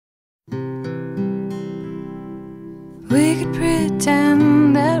could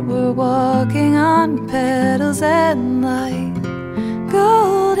pretend that we're walking on petals and light,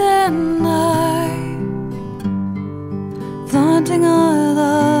 golden light, flaunting our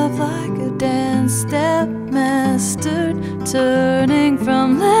love like a dance step mastered, turning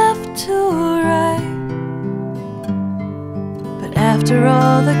from left to right. But after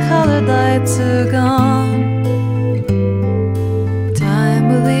all the colored lights are gone, time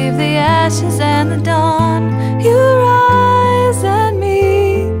will leave the ashes and the dawn. You rise and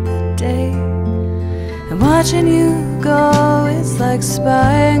meet the day, and watching you go is like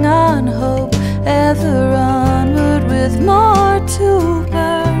spying on hope, ever onward with more to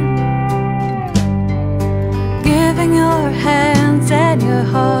burn. Giving your hands and your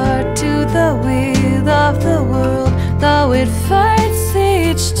heart to the wheel of the world, though it fights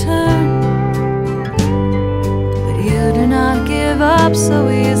each turn. But you do not give up so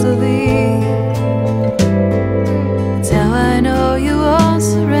easily. That's how I know you won't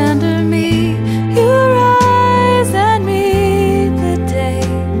surrender me. You rise and meet the day.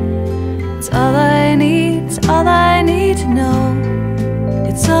 It's all I need, it's all I need to know.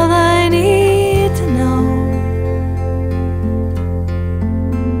 It's all I need to know.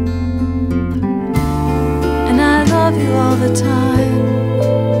 And I love you all the time.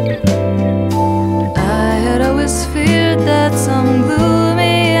 I had always feared that some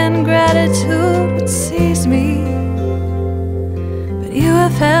gloomy ingratitude would seize me, but you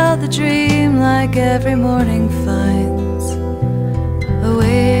have held the dream like every morning finds a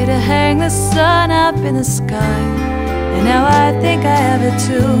way to hang the sun up in the sky. And now I think I have it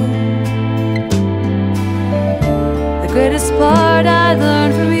too. The greatest part I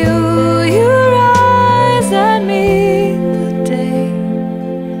learned from you. You rise and meet the day.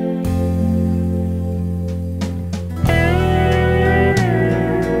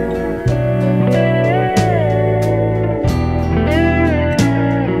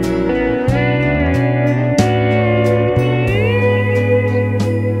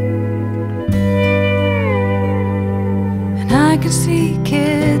 I can see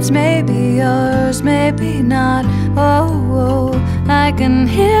kids, maybe yours, maybe not. Oh, I can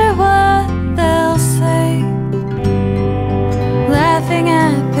hear what they'll say, laughing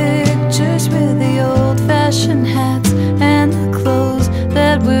at pictures with the old-fashioned hats and the clothes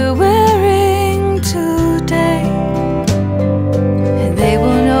that we're wearing today. And they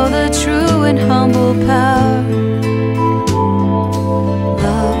will know the true and humble power,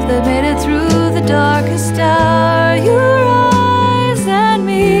 love that made it through the darkest hour. You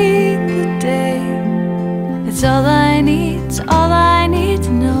it's all I need, it's all I need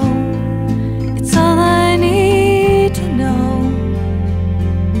to know. It's all I need to know.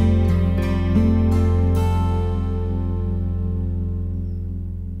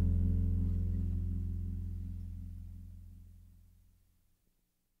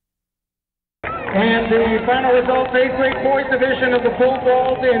 And the final results, 8th grade boys division of the pole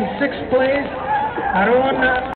vault in 6th place, Alana.